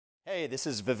Hey, this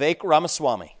is Vivek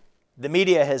Ramaswamy. The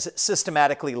media has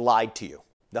systematically lied to you.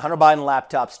 The Hunter Biden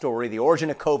laptop story, the origin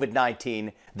of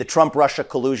COVID-19, the Trump-Russia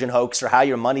collusion hoax, or how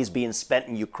your money's being spent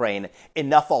in Ukraine.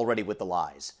 Enough already with the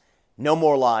lies. No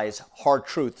more lies, hard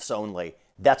truths only.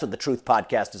 That's what the Truth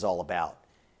Podcast is all about.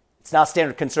 It's not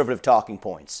standard conservative talking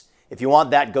points. If you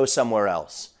want that, go somewhere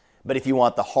else. But if you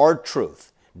want the hard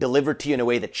truth delivered to you in a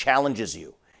way that challenges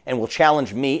you and will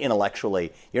challenge me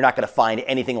intellectually, you're not going to find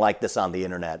anything like this on the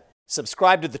internet.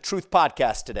 Subscribe to the Truth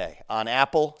Podcast today on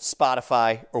Apple,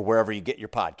 Spotify, or wherever you get your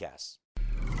podcasts.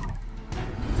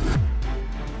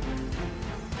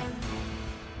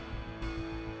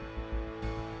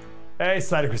 Hey,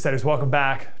 Snyder Crusaders, welcome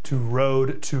back to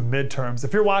Road to Midterms.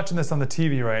 If you're watching this on the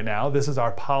TV right now, this is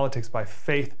our Politics by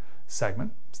Faith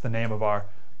segment. It's the name of our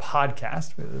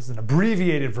podcast. This is an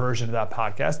abbreviated version of that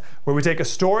podcast where we take a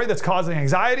story that's causing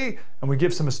anxiety and we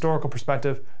give some historical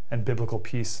perspective and biblical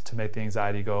peace to make the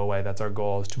anxiety go away. That's our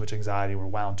goal. There's too much anxiety. We're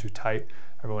wound too tight.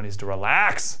 Everyone needs to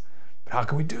relax. But how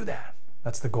can we do that?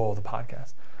 That's the goal of the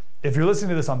podcast. If you're listening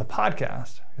to this on the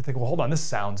podcast, you're thinking, well, hold on, this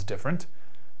sounds different.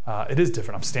 It is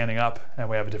different. I'm standing up and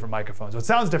we have a different microphone. So it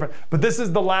sounds different. But this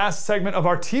is the last segment of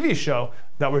our TV show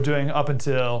that we're doing up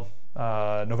until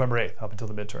November 8th, up until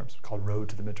the midterms, called Road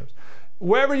to the Midterms.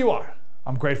 Wherever you are,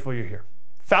 I'm grateful you're here.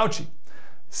 Fauci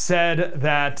said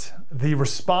that the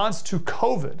response to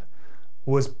COVID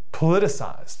was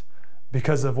politicized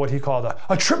because of what he called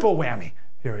a triple whammy.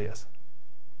 Here he is.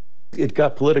 It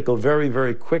got political very,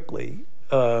 very quickly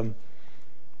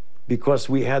because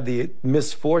we had the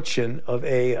misfortune of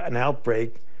an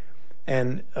outbreak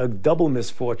and a double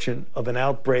misfortune of an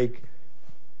outbreak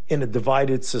in a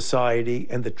divided society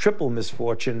and the triple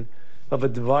misfortune of a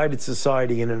divided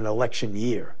society in an election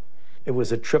year. It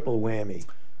was a triple whammy.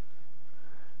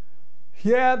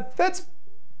 Yeah, that's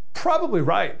probably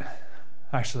right,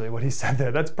 actually, what he said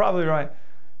there. That's probably right.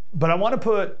 But I want to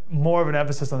put more of an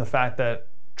emphasis on the fact that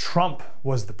Trump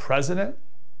was the president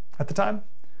at the time,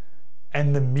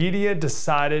 and the media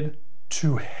decided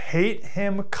to hate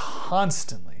him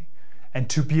constantly and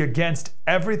to be against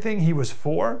everything he was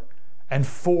for and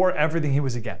for everything he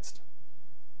was against.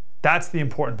 That's the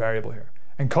important variable here.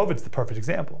 And COVID's the perfect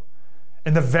example.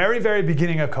 In the very, very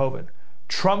beginning of COVID,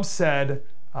 Trump said,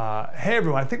 hey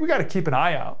everyone, I think we got to keep an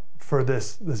eye out for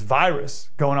this virus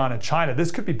going on in China.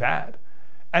 This could be bad.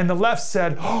 And the left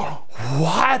said, oh,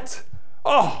 what?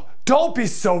 Oh, don't be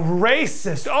so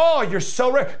racist. Oh, you're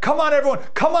so racist. Come on, everyone.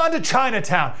 Come on to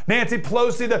Chinatown. Nancy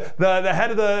Pelosi, the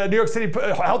head of the New York City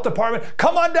Health Department,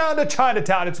 come on down to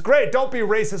Chinatown. It's great. Don't be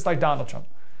racist like Donald Trump.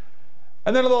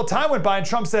 And then a little time went by and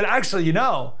Trump said, actually,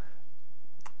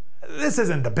 this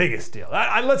isn't the biggest deal.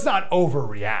 Let's not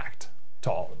overreact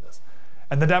to all of this.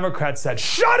 And the Democrats said,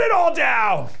 shut it all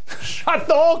down. Shut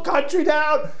the whole country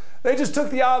down. They just took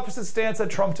the opposite stance that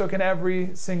Trump took in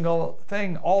every single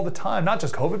thing all the time, not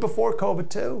just COVID, before COVID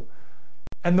too.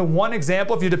 And the one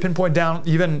example, if you had to pinpoint down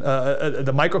even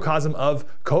the microcosm of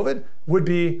COVID, would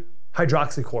be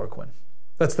hydroxychloroquine.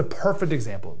 That's the perfect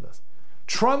example of this.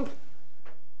 Trump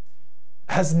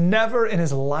has never in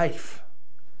his life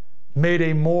made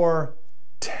a more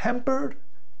tempered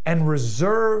and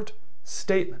reserved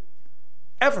statement,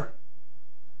 ever,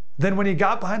 than when he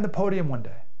got behind the podium one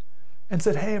day and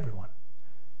said, hey, everyone.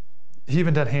 He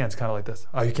even did hands kind of like this.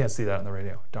 Oh, you can't see that on the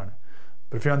radio, darn it.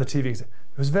 But if you're on the TV, it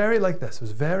was very like this. It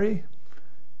was very,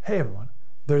 hey, everyone,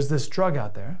 there's this drug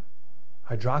out there,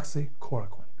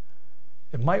 hydroxychloroquine.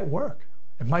 It might work.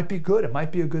 It might be good. It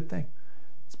might be a good thing.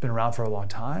 It's been around for a long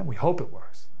time. We hope it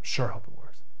works. Sure hope it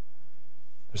works.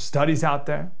 There's studies out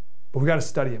there, but we got to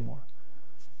study it more.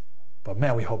 But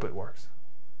man, we hope it works.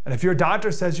 And if your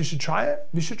doctor says you should try it,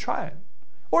 you should try it.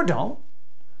 Or don't.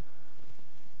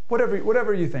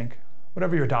 Whatever you think,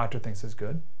 whatever your doctor thinks is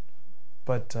good.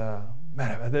 But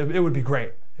man, it would be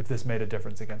great if this made a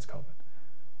difference against COVID.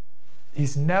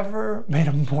 He's never made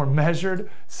a more measured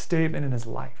statement in his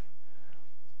life.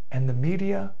 And the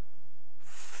media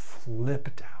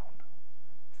flipped out.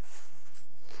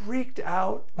 Freaked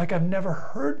out like I've never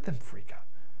heard them freak out.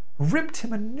 Ripped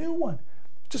him a new one.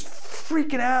 Just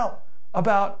freaking out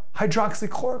about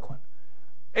hydroxychloroquine.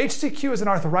 HCQ is an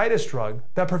arthritis drug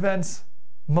that prevents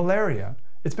malaria.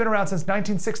 It's been around since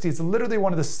 1960. It's literally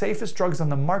one of the safest drugs on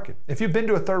the market. If you've been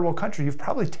to a third world country, you've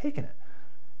probably taken it.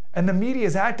 And the media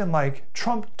is acting like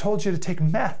Trump told you to take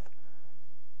meth.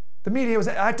 The media was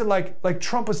acting like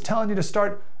Trump was telling you to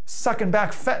start sucking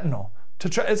back fentanyl.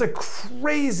 It's a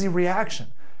crazy reaction.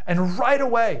 And right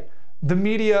away, the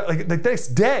media, like the next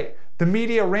day, the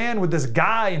media ran with this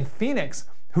guy in Phoenix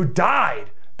who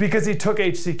died because he took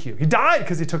HCQ. He died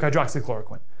because he took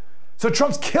hydroxychloroquine. So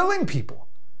Trump's killing people.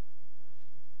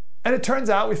 And it turns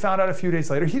out, we found out a few days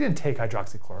later, he didn't take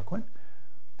hydroxychloroquine.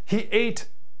 He ate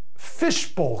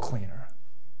fishbowl cleaner,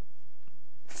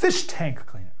 fish tank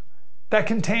cleaner, that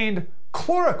contained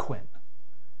chloroquine,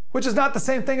 which is not the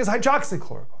same thing as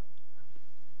hydroxychloroquine.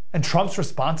 And Trump's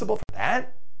responsible for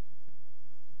that?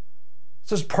 It's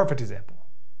just a perfect example.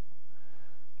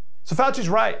 So Fauci's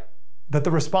right that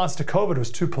the response to COVID was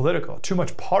too political, too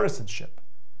much partisanship.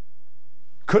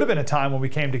 Could have been a time when we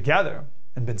came together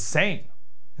and been sane.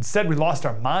 Instead, we lost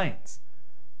our minds.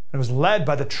 It was led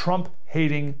by the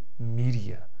Trump-hating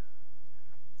media,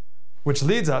 which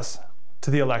leads us to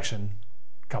the election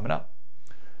coming up.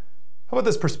 How about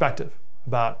this perspective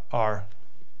about our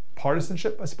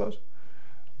partisanship, I suppose?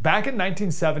 Back in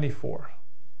 1974,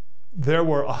 there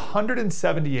were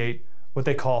 178 what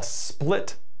they call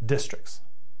split districts.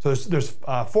 So there's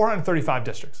 435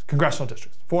 districts, congressional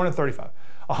districts, 435.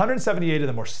 178 of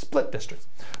them were split districts.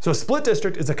 So a split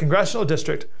district is a congressional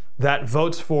district that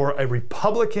votes for a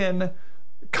Republican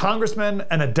congressman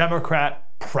and a Democrat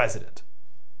president,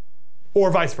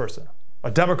 or vice versa.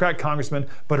 A Democrat congressman,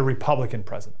 but a Republican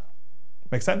president.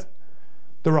 Make sense?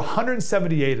 There were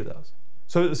 178 of those.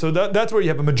 So that's where you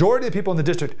have a majority of the people in the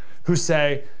district who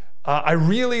say, I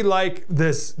really like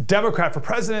this Democrat for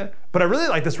president, but I really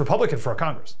like this Republican for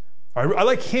Congress. I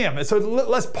like him. So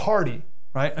less party,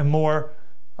 right, and more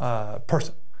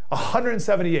person.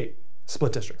 178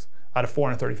 split districts out of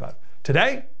 435.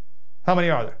 Today, how many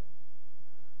are there?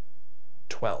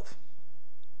 12.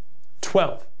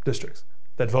 12 districts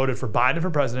that voted for Biden for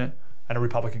president and a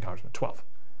Republican congressman. 12.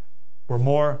 We're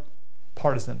more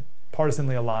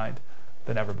partisanly aligned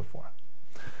than ever before.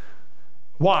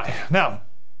 Why? Now,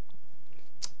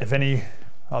 if any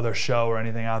other show or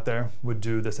anything out there would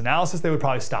do this analysis, they would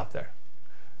probably stop there.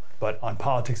 But on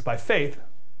Politics by Faith,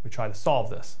 we try to solve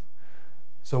this.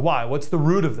 So why? What's the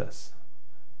root of this?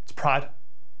 It's pride.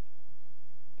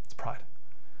 It's pride.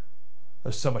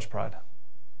 There's so much pride.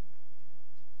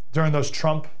 During those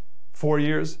Trump 4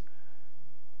 years,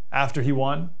 after he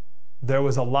won, there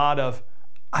was a lot of,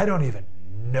 I don't even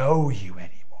know you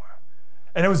anymore.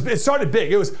 And it started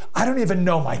big. It was, I don't even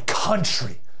know my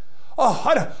country.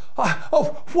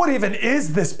 What even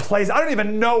is this place? I don't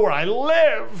even know where I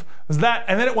live. It was that,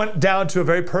 and then it went down to a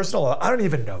very personal level. I don't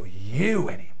even know you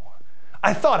anymore.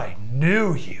 I thought I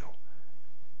knew you.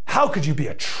 How could you be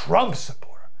a Trump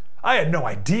supporter? I had no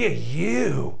idea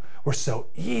you were so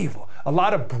evil. A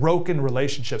lot of broken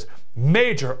relationships,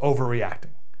 major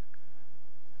overreacting.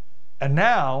 And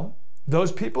now,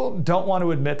 those people don't want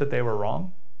to admit that they were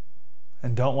wrong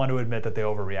and don't want to admit that they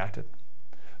overreacted.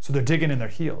 So they're digging in their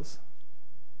heels.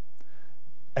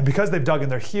 And because they've dug in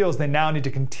their heels, they now need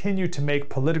to continue to make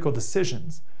political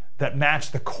decisions that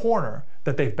match the corner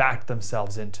that they've backed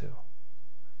themselves into.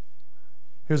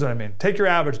 Here's what I mean. Take your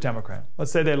average Democrat.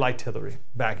 Let's say they liked Hillary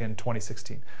back in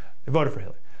 2016. They voted for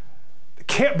Hillary.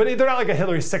 But they're not like a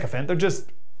Hillary sycophant. They're just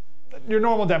your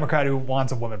normal Democrat who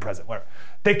wants a woman president, whatever.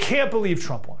 They can't believe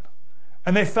Trump won.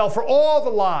 And they fell for all the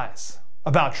lies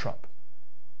about Trump.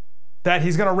 That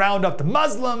he's going to round up the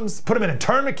Muslims, put them in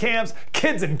internment camps,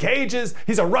 kids in cages,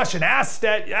 he's a Russian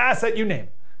asset, you name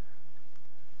it.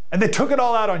 And they took it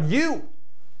all out on you.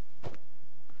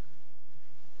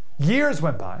 Years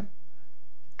went by.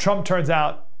 Trump, turns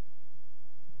out,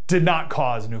 did not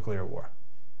cause nuclear war.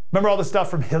 Remember all the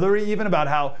stuff from Hillary even about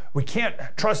how we can't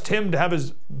trust him to have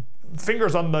his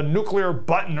fingers on the nuclear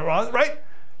button, right?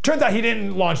 Turns out he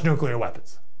didn't launch nuclear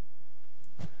weapons.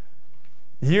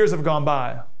 Years have gone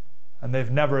by, and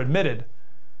they've never admitted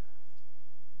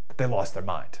that they lost their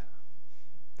mind.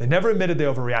 They never admitted they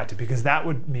overreacted because that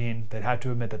would mean they'd have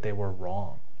to admit that they were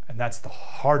wrong. And that's the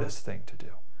hardest thing to do.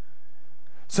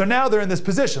 So now they're in this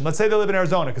position. Let's say they live in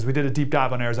Arizona, because we did a deep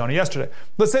dive on Arizona yesterday.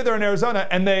 Let's say they're in Arizona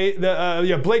and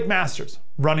you have Blake Masters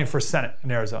running for Senate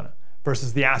in Arizona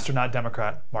versus the astronaut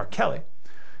Democrat Mark Kelly.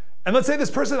 And let's say this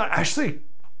person actually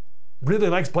really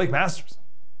likes Blake Masters.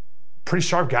 Pretty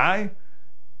sharp guy,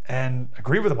 and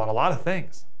agree with him on a lot of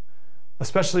things.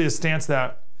 Especially his stance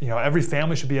that every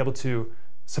family should be able to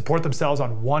support themselves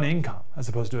on one income as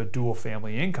opposed to a dual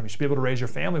family income. You should be able to raise your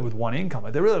family with one income.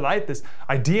 They really like this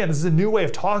idea, and this is a new way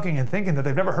of talking and thinking that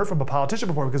they've never heard from a politician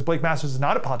before, because Blake Masters is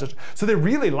not a politician. So they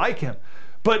really like him.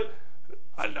 But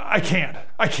I can't.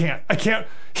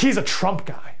 He's a Trump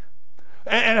guy.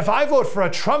 And if I vote for a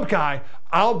Trump guy,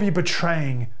 I'll be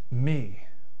betraying me.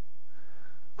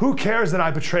 Who cares that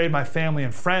I betrayed my family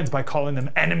and friends by calling them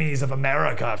enemies of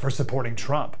America for supporting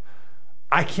Trump?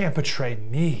 I can't betray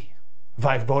me if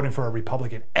I'm voting for a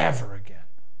Republican ever again.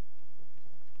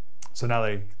 So now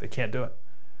they can't do it.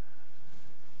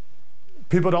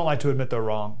 People don't like to admit they're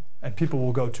wrong, and people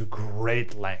will go to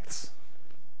great lengths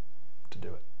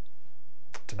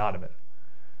to not admit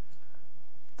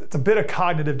it. It's a bit of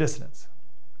cognitive dissonance.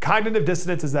 Cognitive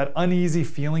dissonance is that uneasy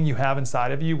feeling you have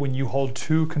inside of you when you hold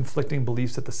two conflicting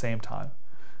beliefs at the same time.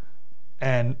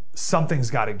 And something's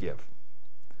got to give.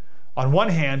 On one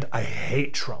hand, I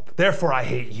hate Trump. Therefore, I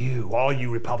hate you, all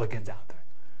you Republicans out there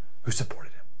who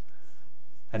supported him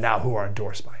and now who are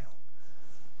endorsed by him.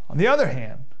 On the other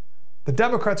hand, the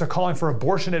Democrats are calling for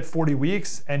abortion at 40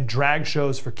 weeks and drag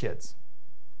shows for kids.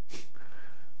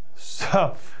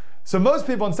 So most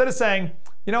people, instead of saying,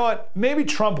 you know what, maybe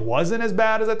Trump wasn't as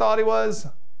bad as I thought he was,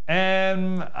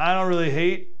 and I don't really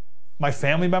hate my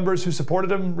family members who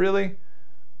supported him, really,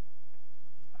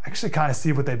 I actually kind of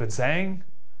see what they've been saying.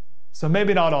 So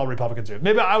maybe not all Republicans do.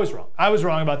 Maybe I was wrong. I was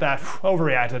wrong about that.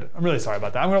 Overreacted. I'm really sorry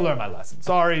about that. I'm going to learn my lesson.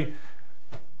 Sorry.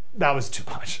 That was too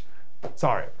much.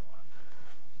 Sorry.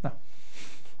 No.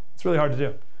 It's really hard to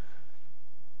do.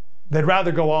 They'd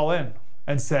rather go all in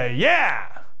and say,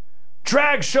 yeah,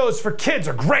 drag shows for kids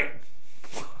are great.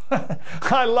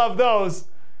 I love those.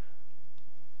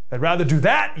 They'd rather do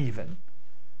that even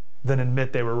than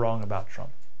admit they were wrong about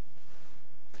Trump.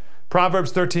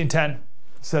 Proverbs 13:10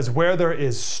 says, where there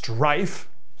is strife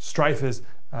is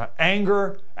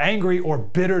angry or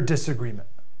bitter disagreement.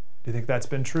 Do you think that's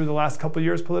been true the last couple of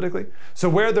years politically? So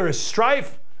where there is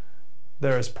strife,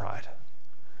 there is pride.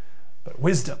 But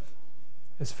wisdom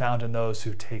is found in those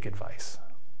who take advice.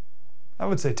 I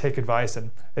would say take advice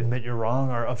and admit you're wrong,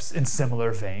 or in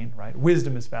similar vein, right?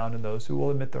 Wisdom is found in those who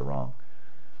will admit they're wrong.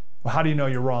 Well, how do you know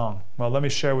you're wrong? Well, let me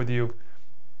share with you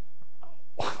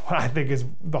what I think is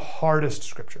the hardest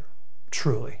scripture,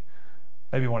 truly,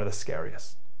 maybe one of the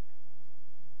scariest.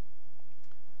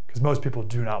 Because most people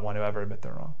do not want to ever admit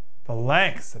they're wrong. The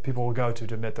lengths that people will go to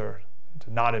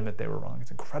not admit they were wrong,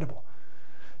 it's incredible.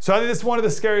 So I think this is one of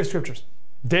the scariest scriptures.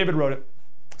 David wrote it,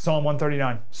 Psalm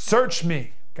 139. Search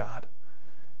me, God,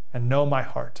 and know my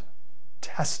heart.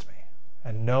 Test me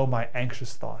and know my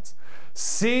anxious thoughts.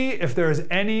 See if there is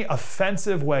any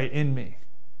offensive way in me,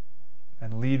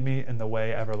 and lead me in the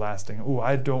way everlasting. Ooh,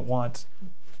 I don't want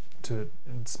to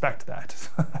inspect that.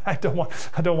 I don't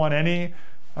want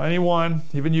anyone,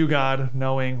 even you, God,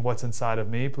 knowing what's inside of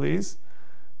me, please.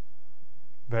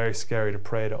 Very scary to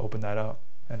pray to open that up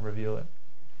and reveal it.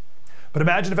 But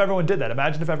imagine if everyone did that.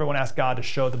 Imagine if everyone asked God to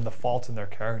show them the faults in their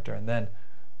character and then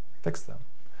fix them.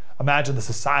 Imagine the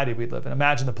society we'd live in.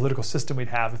 Imagine the political system we'd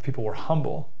have if people were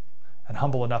humble and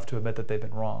humble enough to admit that they've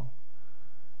been wrong.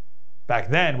 Back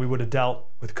then, we would have dealt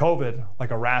with COVID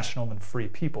like a rational and free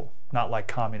people, not like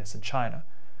communists in China.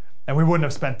 And we wouldn't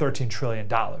have spent $13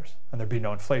 trillion, and there'd be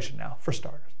no inflation now, for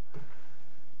starters.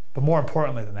 But more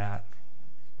importantly than that,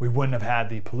 we wouldn't have had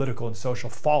the political and social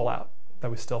fallout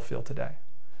that we still feel today.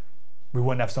 We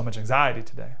wouldn't have so much anxiety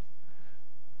today,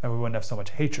 and we wouldn't have so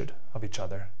much hatred of each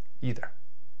other either.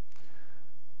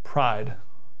 Pride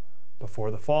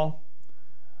before the fall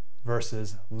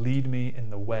versus lead me in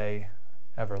the way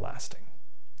everlasting.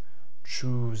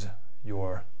 Choose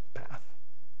your path.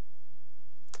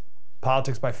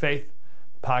 Politics by Faith.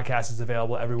 The podcast is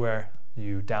available everywhere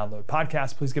you download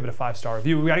podcasts. Please give it a 5-star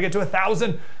review. We got to get to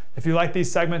 1,000. If you like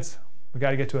these segments, we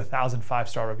got to get to 1,000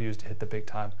 5-star reviews to hit the big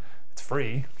time. It's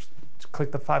free. Just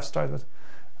click the 5 stars.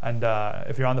 And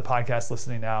if you're on the podcast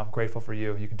listening now, I'm grateful for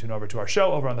you. You can tune over to our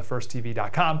show over on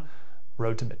thefirsttv.com.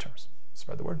 Road to midterms.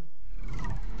 Spread the word.